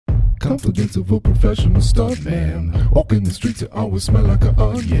confidence of a professional stuntman. Walking the streets, it always smell like an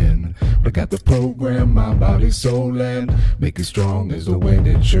onion. But I got the program, my body, soul, and make it strong as the wind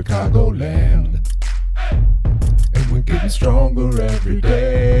in Chicagoland. And we're getting stronger every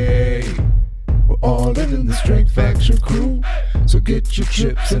day. We're all in the Strength Faction crew. So get your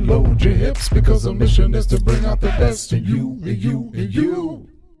chips and load your hips, because our mission is to bring out the best in you, and you, and you.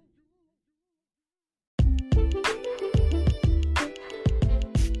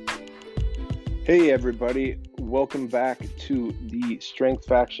 Hey everybody, welcome back to the Strength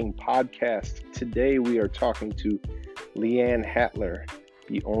Faction podcast. Today we are talking to Leann Hatler,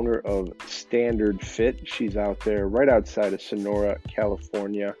 the owner of Standard Fit. She's out there right outside of Sonora,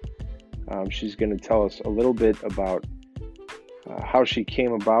 California. She's going to tell us a little bit about how she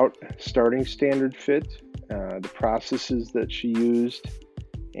came about starting Standard Fit, the processes that she used,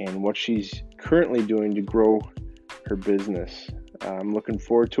 and what she's currently doing to grow her business. I'm looking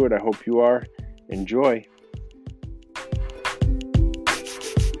forward to it. I hope you are. Enjoy.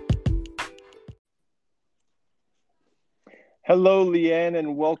 Hello, Leann,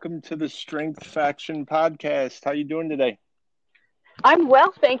 and welcome to the Strength Faction podcast. How you doing today? I'm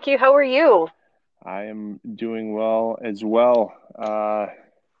well, thank you. How are you? I am doing well as well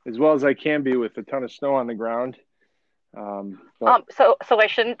as I can be with a ton of snow on the ground. So I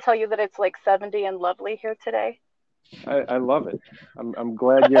shouldn't tell you that it's like 70 and lovely here today? I love it. I'm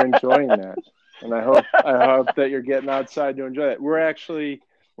glad you're enjoying that. And I hope that you're getting outside to enjoy it. We're actually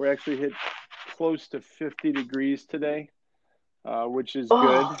hit close to 50 degrees today, which is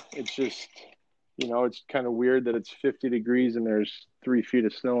good. It's just, it's kind of weird that it's 50 degrees and there's 3 feet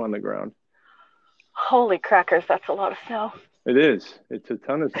of snow on the ground. Holy crackers, that's a lot of snow. It is. It's a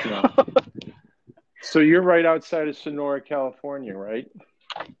ton of snow. So you're right outside of Sonora, California, right?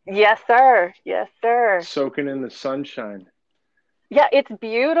 Yes, sir. Yes, sir. Soaking in the sunshine. Yeah, it's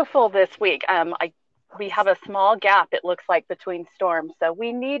beautiful this week. We have a small gap, it looks like, between storms. So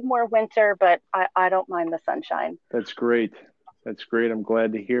we need more winter, but I don't mind the sunshine. That's great. That's great. I'm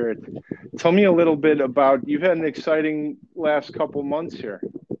glad to hear it. Tell me a little bit about, you've had an exciting last couple months here.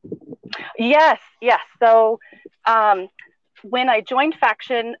 Yes. So when I joined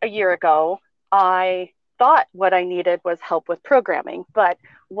Faction a year ago, I thought what I needed was help with programming, but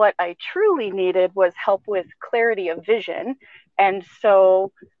what I truly needed was help with clarity of vision. And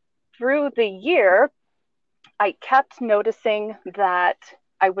so through the year, I kept noticing that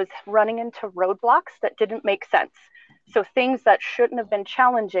I was running into roadblocks that didn't make sense. So things that shouldn't have been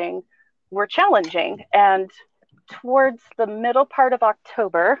challenging were challenging. And towards the middle part of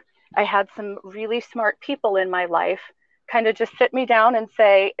October, I had some really smart people in my life kind of just sit me down and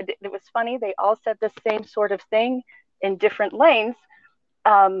say, it was funny, they all said the same sort of thing in different lanes.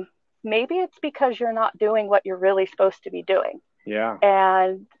 Maybe it's because you're not doing what you're really supposed to be doing. Yeah.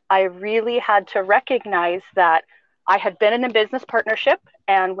 And I really had to recognize that I had been in a business partnership.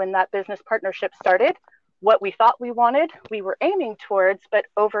 And when that business partnership started, what we thought we wanted, we were aiming towards. But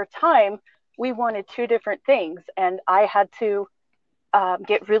over time, we wanted two different things. And I had to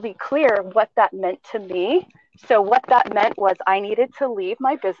get really clear what that meant to me. So what that meant was I needed to leave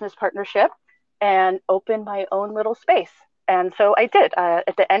my business partnership and open my own little space. And so I did.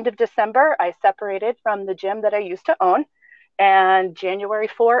 At the end of December, I separated from the gym that I used to own. And January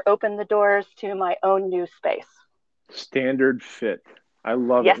 4 opened the doors to my own new space. Standard Fit. I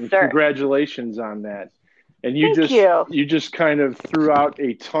love it. And sir. Congratulations on that. And you just kind of threw out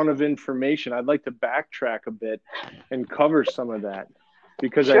a ton of information. I'd like to backtrack a bit and cover some of that,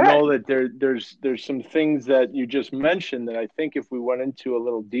 because sure. I know that there's some things that you just mentioned that I think if we went into a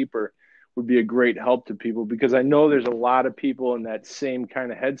little deeper would be a great help to people, because I know there's a lot of people in that same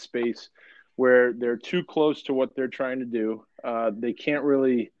kind of headspace where they're too close to what they're trying to do. They can't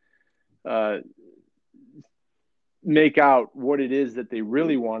really make out what it is that they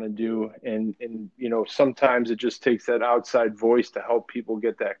really want to do. And sometimes it just takes that outside voice to help people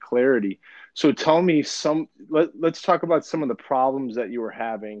get that clarity. So tell me let's talk about some of the problems that you were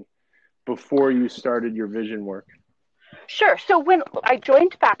having before you started your vision work. Sure. So when I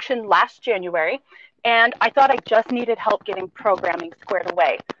joined Faction last January, and I thought I just needed help getting programming squared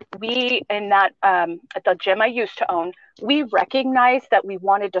away. We, at the gym I used to own, we recognized that we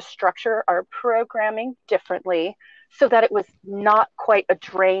wanted to structure our programming differently so that it was not quite a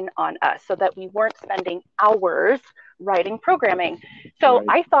drain on us, so that we weren't spending hours writing programming. So right.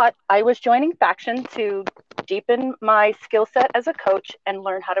 I thought I was joining Faction to deepen my skill set as a coach and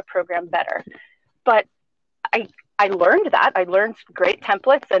learn how to program better. But I learned that. I learned great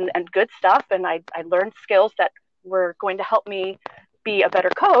templates and good stuff. And I learned skills that were going to help me be a better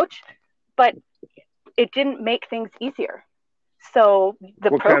coach, but it didn't make things easier. So the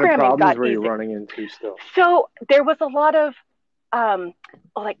what kind of programming problems got were you easy. running into still? So there was a lot of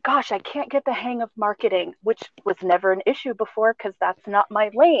like, gosh, I can't get the hang of marketing, which was never an issue before because that's not my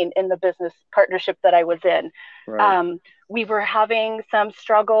lane in the business partnership that I was in. Right. We were having some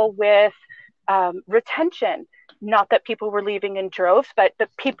struggle with retention. Not that people were leaving in droves, but the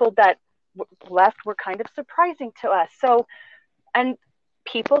people that left were kind of surprising to us. So, and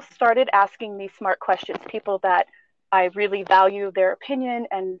people started asking me smart questions, people that I really value their opinion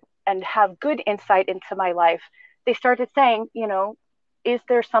and have good insight into my life. They started saying, is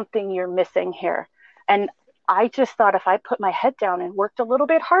there something you're missing here? And I just thought if I put my head down and worked a little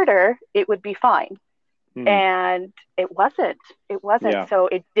bit harder, it would be fine. And it wasn't. Yeah. So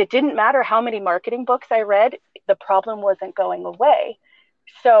it didn't matter how many marketing books I read, the problem wasn't going away.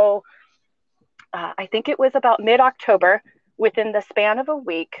 So I think it was about mid-October, within the span of a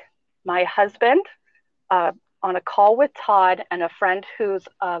week, my husband, on a call with Todd and a friend who's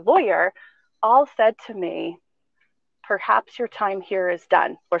a lawyer, all said to me, perhaps your time here is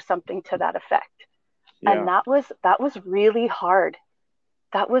done, or something to that effect. Yeah. And that was really hard.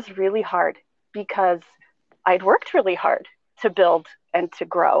 That was really hard because I'd worked really hard to build and to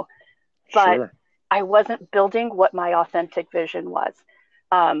grow, but Sure. I wasn't building what my authentic vision was.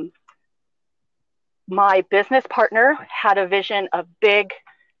 My business partner had a vision of big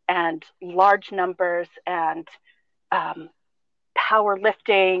and large numbers and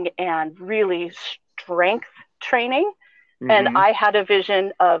powerlifting and really strength training. And I had a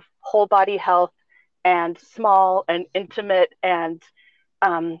vision of whole body health and small and intimate and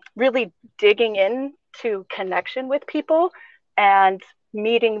really digging into connection with people and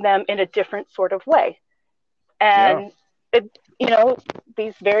meeting them in a different sort of way. And,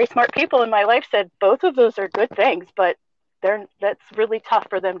 these very smart people in my life said both of those are good things, but that's really tough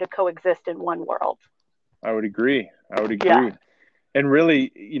for them to coexist in one world. I would agree. Yeah. And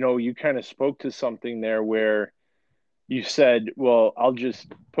really, you kind of spoke to something there where you said, well, I'll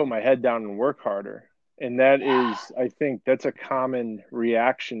just put my head down and work harder. And that is, I think that's a common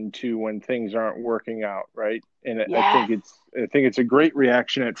reaction to when things aren't working out, right? And I think it's a great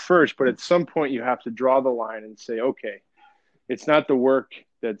reaction at first, but at some point you have to draw the line and say, okay, it's not the work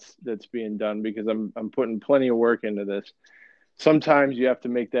that's being done because I'm putting plenty of work into this. Sometimes you have to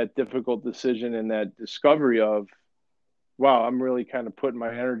make that difficult decision and that discovery of, wow, I'm really kind of putting my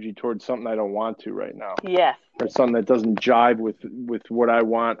energy towards something I don't want to right now. Yes. Or something that doesn't jive with what I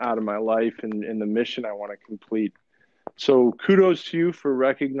want out of my life and the mission I want to complete. So kudos to you for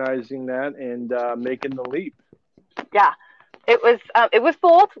recognizing that and making the leap. Yeah, it was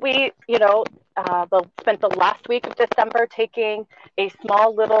bold. We, spent the last week of December taking a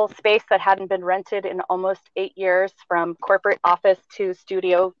small little space that hadn't been rented in almost 8 years from corporate office to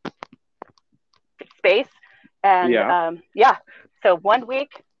studio space. And so 1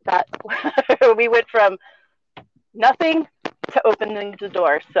 week that we went from nothing to opening the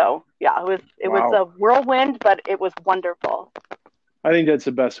door. So yeah, it was a whirlwind, but it was wonderful. I think that's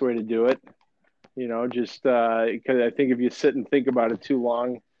the best way to do it. Just because I think if you sit and think about it too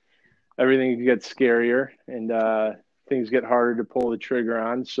long, everything gets scarier and things get harder to pull the trigger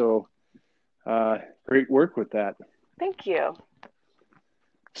on. So great work with that. Thank you.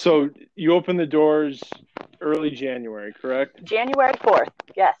 So you opened the doors early January, correct? January 4th,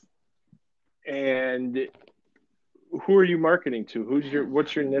 yes. And who are you marketing to?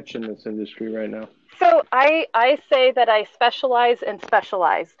 What's your niche in this industry right now? So I say that I specialize in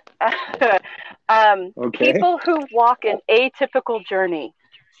specialized. Okay. People who walk an atypical journey.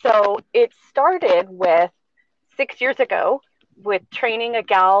 So it started with 6 years ago with training a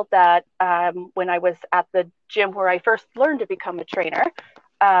gal that when I was at the gym where I first learned to become a trainer,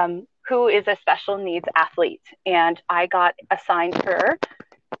 who is a special needs athlete. And I got assigned her,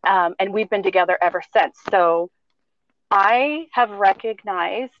 and we've been together ever since. So I have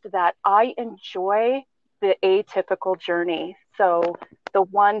recognized that I enjoy the atypical journey. So the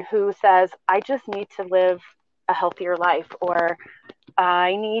one who says, I just need to live a healthier life, or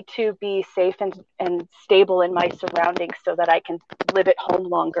I need to be safe and stable in my surroundings so that I can live at home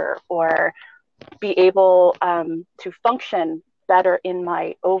longer, or be able to function better in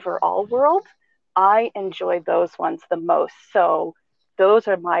my overall world. I enjoy those ones the most. So those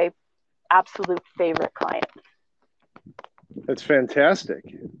are my absolute favorite clients. That's fantastic.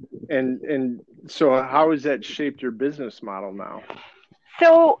 And so how has that shaped your business model now?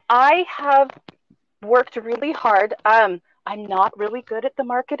 So I have worked really hard. I'm not really good at the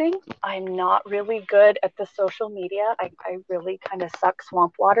marketing. I'm not really good at the social media. I really kind of suck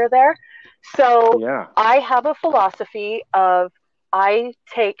swamp water there. So Yeah. I have a philosophy of I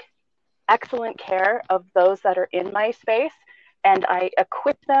take excellent care of those that are in my space, and I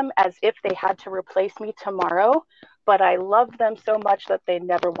equip them as if they had to replace me tomorrow, but I love them so much that they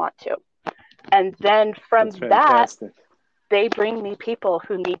never want to. And then from That's that, fantastic. they bring me people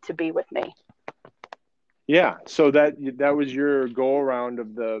who need to be with me. Yeah. So that was your go around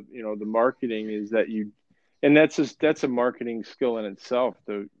of the, the marketing is that and that's a marketing skill in itself,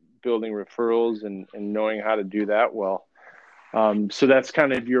 the building referrals and knowing how to do that well. So that's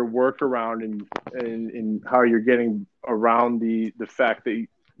kind of your workaround and how you're getting around the fact that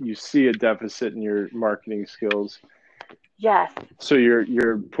you see a deficit in your marketing skills. Yes. So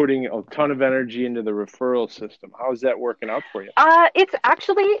you're putting a ton of energy into the referral system. How is that working out for you?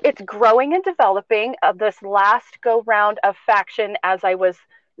 It's growing and developing. This last go round of Faction, as I was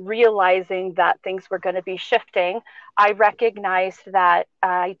realizing that things were going to be shifting, I recognized that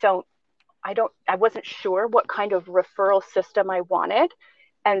I wasn't sure what kind of referral system I wanted.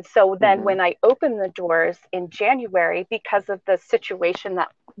 And so then when I opened the doors in January, because of the situation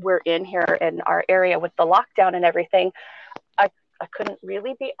that we're in here in our area with the lockdown and everything, I couldn't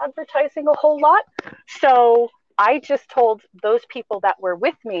really be advertising a whole lot. So I just told those people that were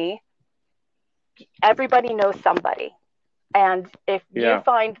with me, everybody knows somebody. And if you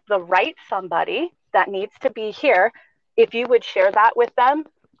find the right somebody that needs to be here, if you would share that with them,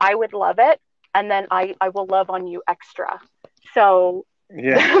 I would love it. And then I will love on you extra. So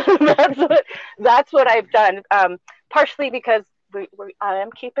that's what I've done. Partially because I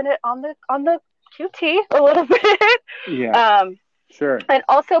am keeping it on the QT a little bit. Yeah. Sure. And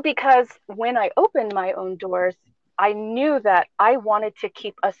also because when I opened my own doors, I knew that I wanted to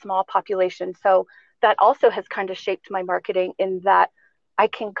keep a small population. So that also has kind of shaped my marketing in that I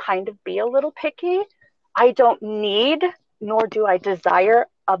can kind of be a little picky. I don't need, nor do I desire,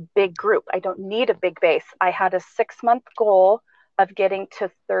 a big group. I don't need a big base. I had a 6-month goal of getting to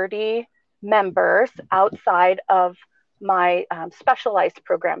 30 members outside of my specialized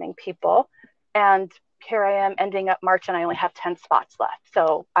programming people. And here I am ending up March and I only have 10 spots left.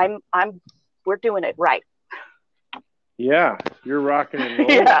 So we're doing it right. Yeah, you're rocking and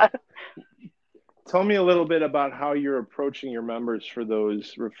rolling. Yeah. Tell me a little bit about how you're approaching your members for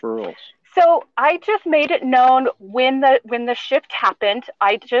those referrals. So I just made it known when the shift happened.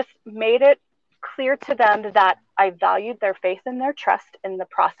 I just made it clear to them that I valued their faith and their trust in the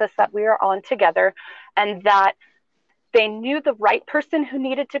process that we are on together, and that they knew the right person who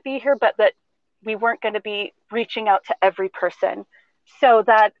needed to be here, but that we weren't going to be reaching out to every person. So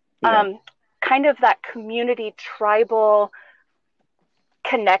that kind of that community, tribal,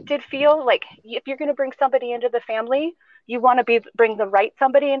 connected feel. Like if you're going to bring somebody into the family, you want to bring the right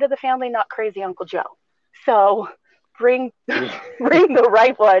somebody into the family, not crazy Uncle Joe. So bring the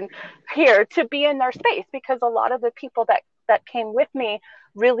right one here to be in their space, because a lot of the people that came with me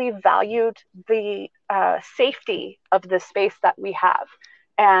really valued the safety of the space that we have.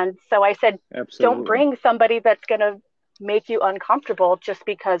 And so I said, Don't bring somebody that's going to make you uncomfortable just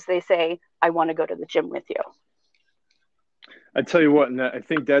because they say, I want to go to the gym with you. I tell you what, and I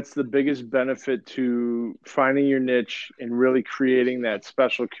think that's the biggest benefit to finding your niche and really creating that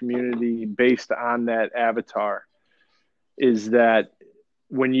special community based on that avatar, is that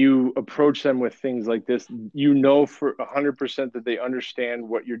when you approach them with things like this, you know for 100% that they understand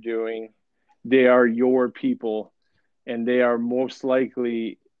what you're doing. They are your people, and they are most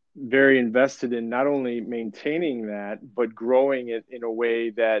likely very invested in not only maintaining that, but growing it in a way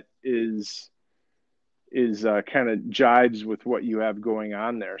that is kind of jives with what you have going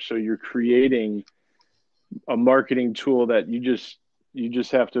on there. So you're creating a marketing tool that you just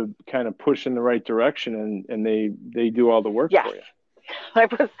have to kind of push in the right direction, and they do all the work for you.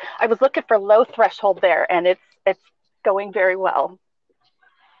 I was looking for low threshold there, and it's going very well.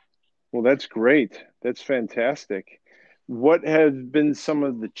 Well, that's great. That's fantastic. What have been some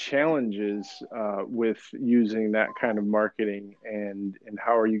of the challenges with using that kind of marketing, and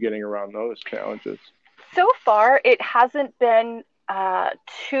how are you getting around those challenges? So far, it hasn't been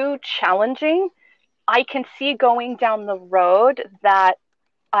too challenging. I can see going down the road that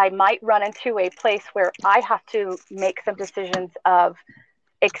I might run into a place where I have to make some decisions of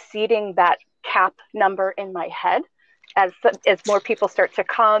exceeding that cap number in my head as more people start to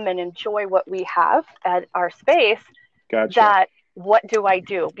come and enjoy what we have at our space. Gotcha. That what do I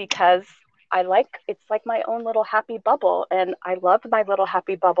do? Because it's like my own little happy bubble, and I love my little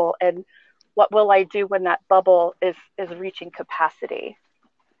happy bubble. And what will I do when that bubble is reaching capacity?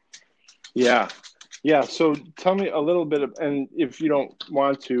 Yeah. So tell me a little bit and if you don't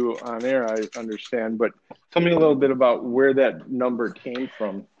want to on air, I understand, but tell me a little bit about where that number came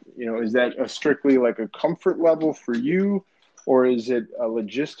from. Is that strictly like a comfort level for you, or is it a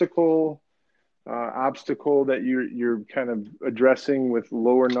logistical obstacle that you're kind of addressing with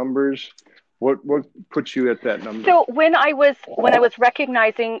lower numbers? What puts you at that number? So when I was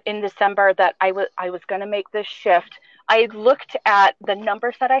recognizing in December that I was going to make this shift, I looked at the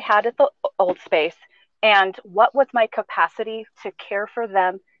numbers that I had at the old space and what was my capacity to care for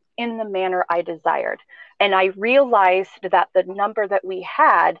them in the manner I desired. And I realized that the number that we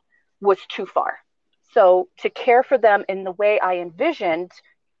had was too far. So to care for them in the way I envisioned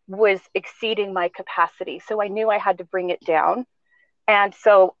was exceeding my capacity. So I knew I had to bring it down. And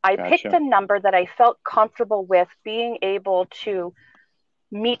so I picked Gotcha. a number that I felt comfortable with being able to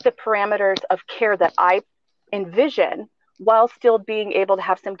meet the parameters of care that I envision while still being able to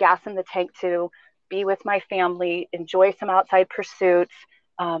have some gas in the tank to be with my family, enjoy some outside pursuits,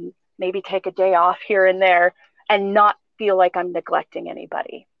 maybe take a day off here and there, and not feel like I'm neglecting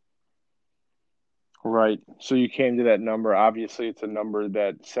anybody. Right. So you came to that number. Obviously, it's a number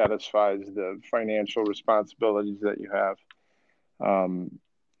that satisfies the financial responsibilities that you have,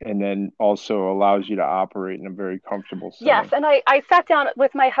 and then also allows you to operate in a very comfortable Yes, setting. and I sat down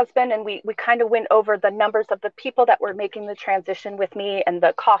with my husband and we kind of went over the numbers of the people that were making the transition with me and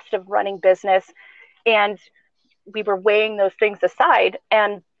the cost of running business. And we were weighing those things aside.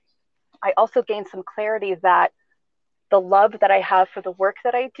 And I also gained some clarity that the love that I have for the work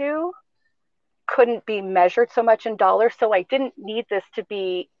that I do couldn't be measured so much in dollars. So I didn't need this to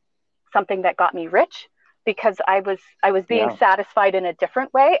be something that got me rich because I was being Yeah. satisfied in a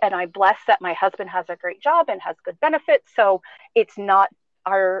different way, and I'm blessed that my husband has a great job and has good benefits. So it's not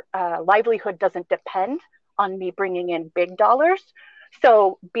our livelihood doesn't depend on me bringing in big dollars.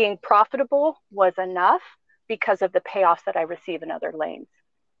 So being profitable was enough because of the payoffs that I receive in other lanes.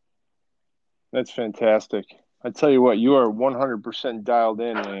 That's fantastic. I tell you what, you are 100% dialed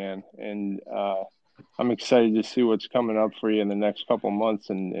in, man, and I'm excited to see what's coming up for you in the next couple months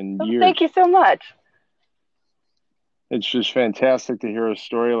and Oh, thank years. you so much. It's just fantastic to hear a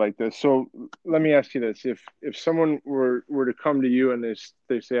story like this. So let me ask you this: if someone were to come to you and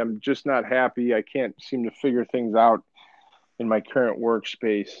they say, "I'm just not happy. I can't seem to figure things out in my current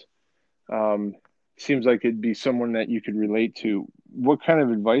workspace," um, seems like it'd be someone that you could relate to. What kind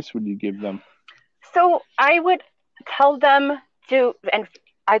of advice would you give them? So I would tell them to, and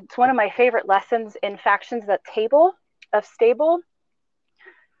it's one of my favorite lessons in factions, that table of stable.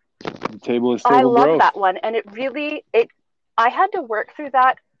 The table is I stable love growth. that one. And I had to work through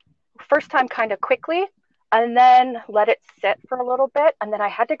that first time kind of quickly and then let it sit for a little bit. And then I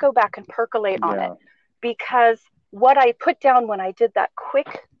had to go back and percolate on it Yeah, because what I put down when I did that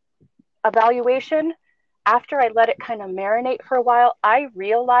quick evaluation, after I let it kind of marinate for a while, I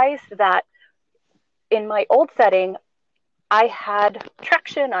realized that in my old setting, I had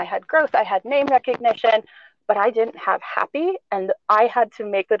traction, I had growth, I had name recognition, but I didn't have happy. And I had to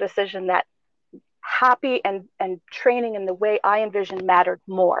make the decision that happy and training in the way I envisioned mattered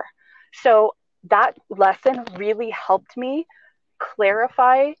more. So that lesson really helped me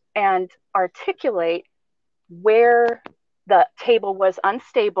clarify and articulate where the table was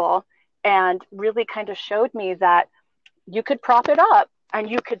unstable and really kind of showed me that you could prop it up and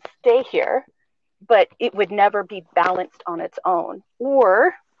you could stay here, but it would never be balanced on its own.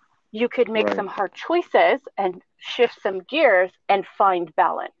 Or you could make right. some hard choices and shift some gears and find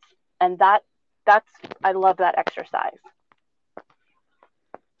balance. And that's I love that exercise.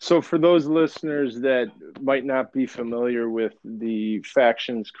 So for those listeners that might not be familiar with the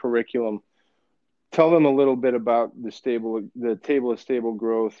factions curriculum, tell them a little bit about the table of stable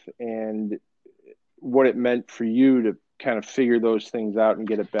growth and what it meant for you to kind of figure those things out and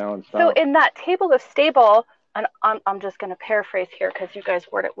get it balanced So out. in that table of stable, and I'm just going to paraphrase here because you guys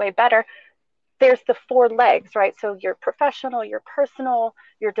word it way better. There's the four legs, right? So your professional, your personal,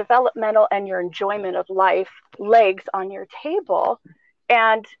 your developmental, and your enjoyment of life legs on your table.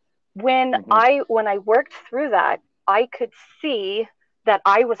 And when Hmm. I worked through that, I could see that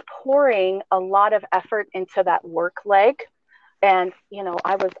I was pouring a lot of effort into that work leg. And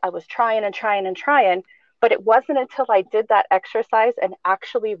I was trying and trying and trying, but it wasn't until I did that exercise and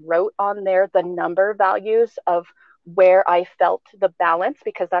actually wrote on there the number values of where I felt the balance,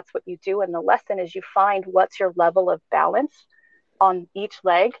 because that's what you do in the lesson is you find what's your level of balance on each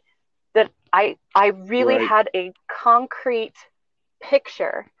leg, that I really Right. had a concrete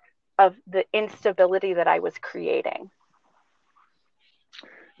picture of the instability that I was creating.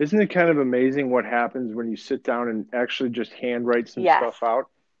 Isn't it kind of amazing what happens when you sit down and actually just handwrite some Yes. stuff out?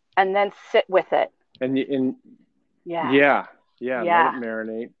 And then sit with it. And Yes. yeah, yeah, let it Yeah.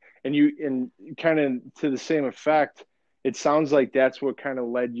 marinate. And kind of to the same effect, it sounds like that's what kind of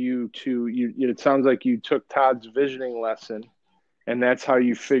led you to you. It sounds like you took Todd's visioning lesson, and that's how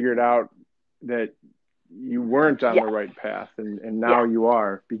you figured out that you weren't on the right path, and now you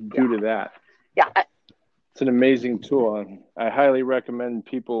are due to that. Yeah. It's an amazing tool. I highly recommend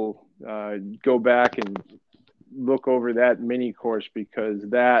people go back and look over that mini course, because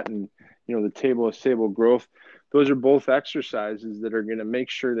that and, the table of stable growth, those are both exercises that are going to make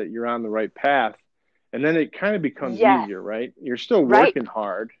sure that you're on the right path. And then it kind of becomes easier, right? You're still working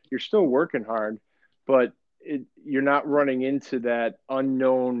hard. You're still working hard, but you're not running into that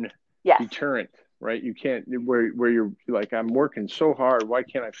unknown deterrent, right? You can't, where you're like, I'm working so hard. Why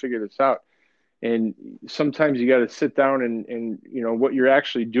can't I figure this out? And sometimes you got to sit down and what you're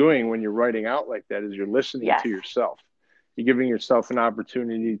actually doing when you're writing out like that is you're listening to yourself. You're giving yourself an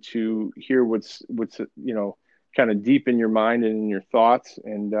opportunity to hear what's kind of deep in your mind and in your thoughts,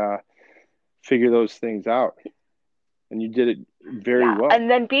 and figure those things out. And you did it very well. And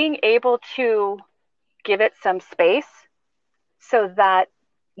then being able to give it some space so that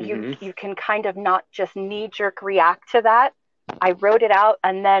you can kind of not just knee-jerk react to that. I wrote it out,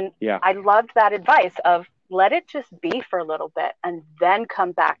 and then I loved that advice of let it just be for a little bit and then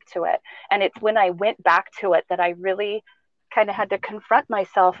come back to it. And it's when I went back to it that I really kind of had to confront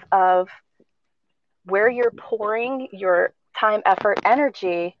myself of where you're pouring your time, effort,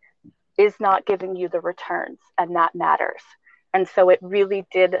 energy is not giving you the returns, and that matters. And so it really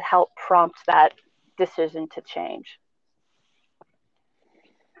did help prompt that decision to change.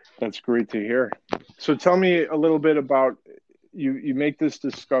 That's great to hear. So tell me a little bit about, you make this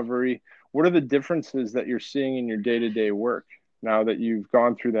discovery. What are the differences that you're seeing in your day-to-day work now that you've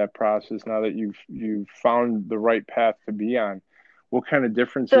gone through that process, now that you've found the right path to be on? What kind of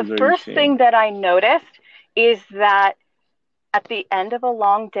differences are you seeing? The first thing that I noticed is that at the end of a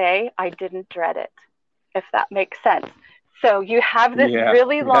long day, I didn't dread it, if that makes sense. So you have this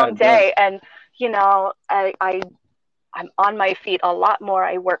really long day, and, I'm on my feet a lot more.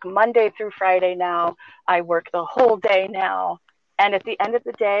 I work Monday through Friday now. I work the whole day now. And at the end of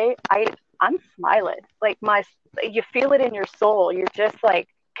the day, I'm smiling. Like you feel it in your soul. You're just like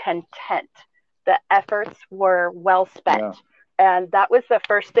content. The efforts were well spent. Yeah. And that was the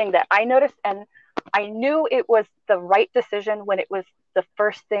first thing that I noticed. And I knew it was the right decision when it was the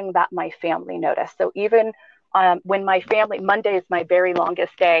first thing that my family noticed. So even when my family, Monday is my very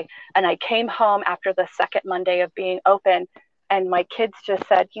longest day, and I came home after the second Monday of being open, and my kids just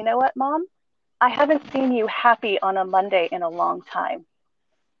said, you know what, Mom? I haven't seen you happy on a Monday in a long time.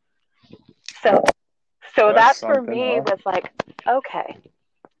 So that for me was like, okay,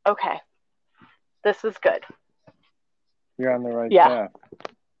 this is good. You're on the right path.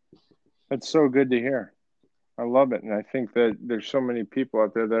 That's so good to hear. I love it. And I think that there's so many people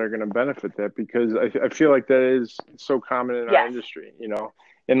out there that are going to benefit that, because I feel like that is so common in our industry,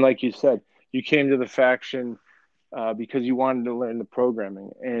 and like you said, you came to the faction because you wanted to learn the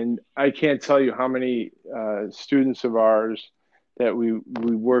programming. And I can't tell you how many students of ours that we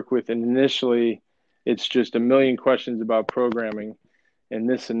work with, and initially it's just a million questions about programming and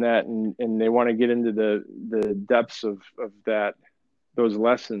this and that. And they want to get into the depths of those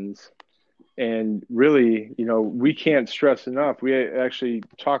lessons. And really, we can't stress enough. We actually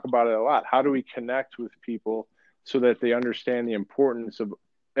talk about it a lot. How do we connect with people so that they understand the importance of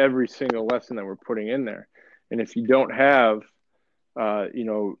every single lesson that we're putting in there? And if you don't have, a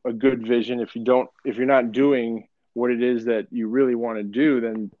good vision, if you're not doing what it is that you really want to do,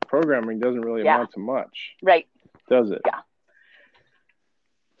 then programming doesn't really amount to much. Right. Does it? Yeah.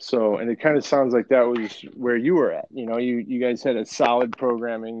 So, and it kind of sounds like that was where you were at. You guys had a solid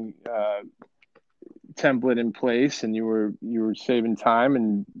programming template in place, and you were saving time,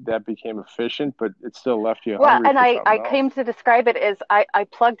 and that became efficient, but it still left you hungry. And I came to describe it as I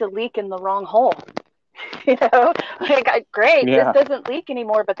plugged a leak in the wrong hole. Great, this doesn't leak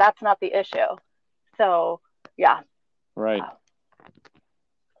anymore, but that's not the issue. So, yeah. Right.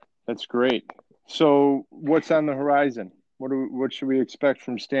 That's great. So, what's on the horizon? What should we expect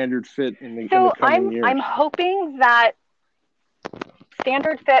from Standard Fit in the coming years? I'm hoping that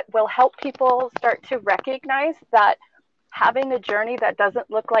Standard Fit will help people start to recognize that having a journey that doesn't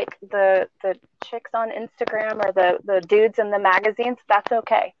look like the chicks on Instagram or the dudes in the magazines, that's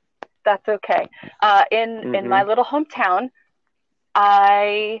okay. That's okay. In my little hometown,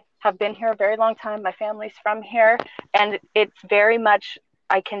 I have been here a very long time. My family's from here, and it's very much,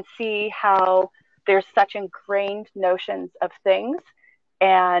 I can see how there's such ingrained notions of things,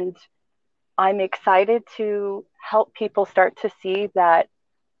 and I'm excited to help people start to see that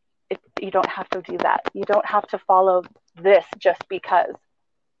you don't have to do that. You don't have to follow this just because.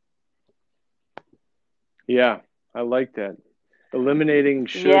 Yeah, I like that. Eliminating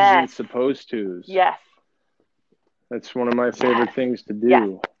shoulds and supposed tos. Yes. That's one of my favorite things to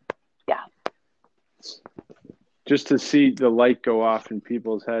do. Yeah. just to see the light go off in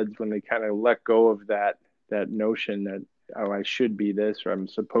people's heads when they kind of let go of that notion that, oh, I should be this, or I'm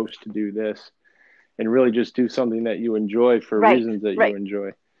supposed to do this, and really just do something that you enjoy for reasons that you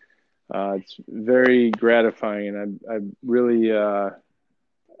enjoy. It's very gratifying, and I really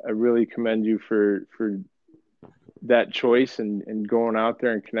commend you for that choice and going out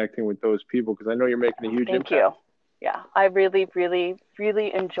there and connecting with those people, because I know you're making a huge impact. Thank you. Yeah, I really, really,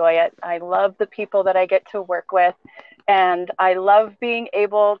 really enjoy it. I love the people that I get to work with, and I love being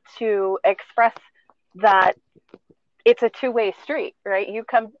able to express that it's a two-way street, right? You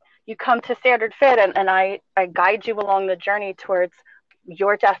come to Standard Fit, and I guide you along the journey towards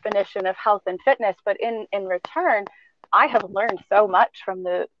your definition of health and fitness. But in return, I have learned so much from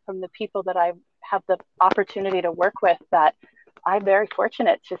the people that I have the opportunity to work with, that I'm very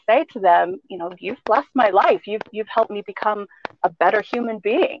fortunate to say to them, you know, you've blessed my life. You've helped me become a better human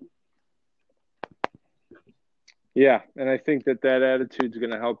being. Yeah. And I think that attitude is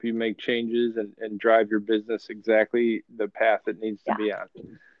going to help you make changes and drive your business exactly the path it needs to be on.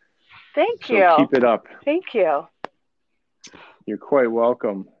 Thank you. Keep it up. Thank you. You're quite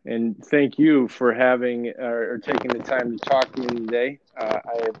welcome. And thank you for having or taking the time to talk to me today. I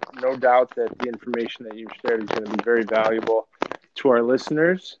have no doubt that the information that you've shared is going to be very valuable to our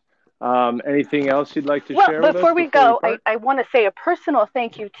listeners. Anything else you'd like to share with us? Before we go, I want to say a personal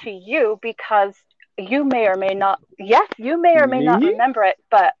thank you to you, because you may or may not remember it,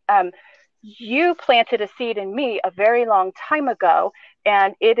 but you planted a seed in me a very long time ago,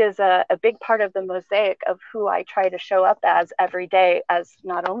 and it is a big part of the mosaic of who I try to show up as every day, as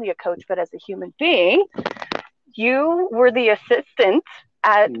not only a coach, but as a human being. You were the assistant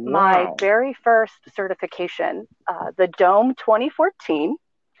at my very first certification, the Dome 2014.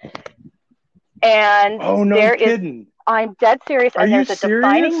 And I'm dead serious. And there's a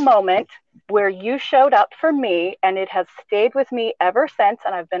defining moment where you showed up for me, and it has stayed with me ever since.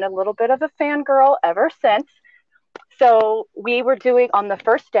 And I've been a little bit of a fangirl ever since. So we were doing, on the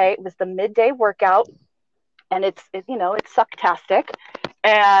first day, it was the midday workout, and it's sucktastic.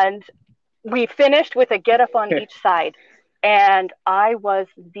 And we finished with a get up on each side. And I was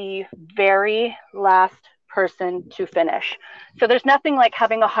the very last person to finish. So there's nothing like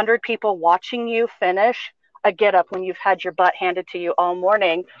having 100 people watching you finish a get up when you've had your butt handed to you all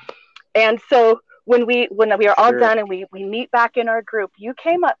morning. And so when we are all done and we meet back in our group, you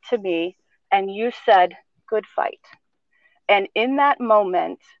came up to me and you said, "Good fight." And in that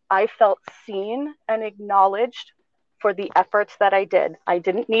moment, I felt seen and acknowledged for the efforts that I did. I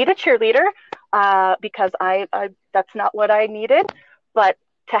didn't need a cheerleader because I that's not what I needed. But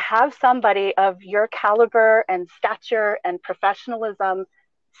to have somebody of your caliber and stature and professionalism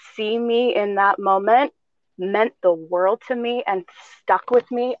see me in that moment meant the world to me and stuck with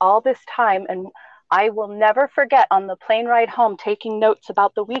me all this time. And I will never forget, on the plane ride home, taking notes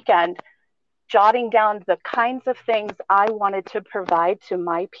about the weekend, jotting down the kinds of things I wanted to provide to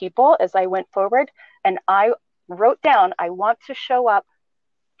my people as I went forward. And I wrote down, I want to show up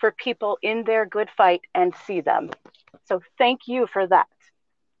for people in their good fight and see them. So thank you for that.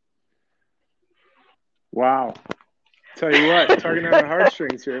 Wow. Tell you what, talking on the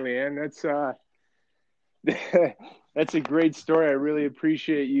heartstrings here, Leann, that's a great story. I really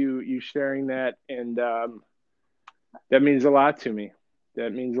appreciate you sharing that. And that means a lot to me.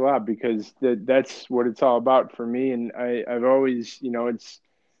 That means a lot, because that's what it's all about for me. And I've always, it's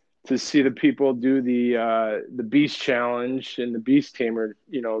to see the people do the Beast Challenge and the Beast Tamer,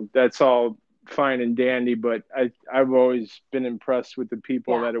 that's all fine and dandy. But I've always been impressed with the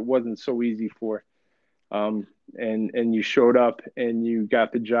people that it wasn't so easy for. And you showed up and you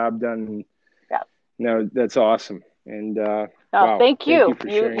got the job done. No, that's awesome. And wow, thank you.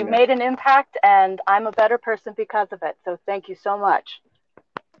 You made an impact, and I'm a better person because of it. So thank you so much.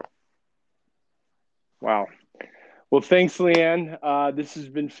 Wow. Well, thanks, Leann. This has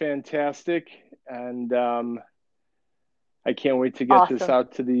been fantastic, and I can't wait to get this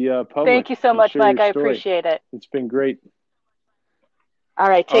out to the public. Thank you so much, Mike. I appreciate it. It's been great. All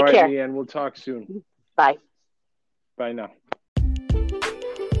right, take care. Leann, we'll talk soon. Bye. Bye now.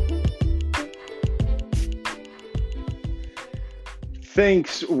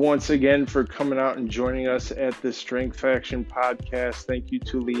 Thanks once again for coming out and joining us at the Strength Faction podcast. Thank you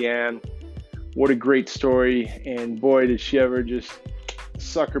to Leann. What a great story. And boy, did she ever just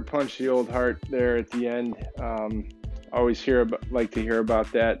sucker punch the old heart there at the end. Always like to hear about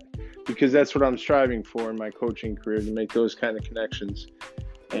that, because that's what I'm striving for in my coaching career, to make those kind of connections.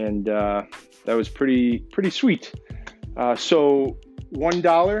 And that was pretty sweet. So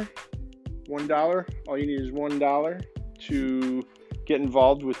 $1, all you need is $1 to get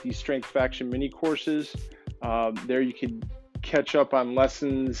involved with the Strength Faction mini courses. There you can catch up on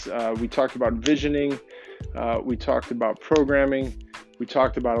lessons. We talked about visioning. We talked about programming. We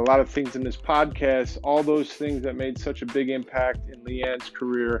talked about a lot of things in this podcast, all those things that made such a big impact in Leann's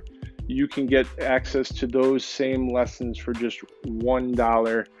career. You can get access to those same lessons for just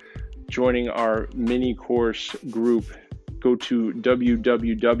 $1 joining our mini course group. Go to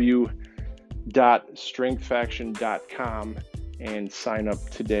www.strengthfaction.com and sign up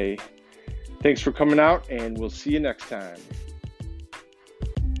today. Thanks for coming out, and we'll see you next time.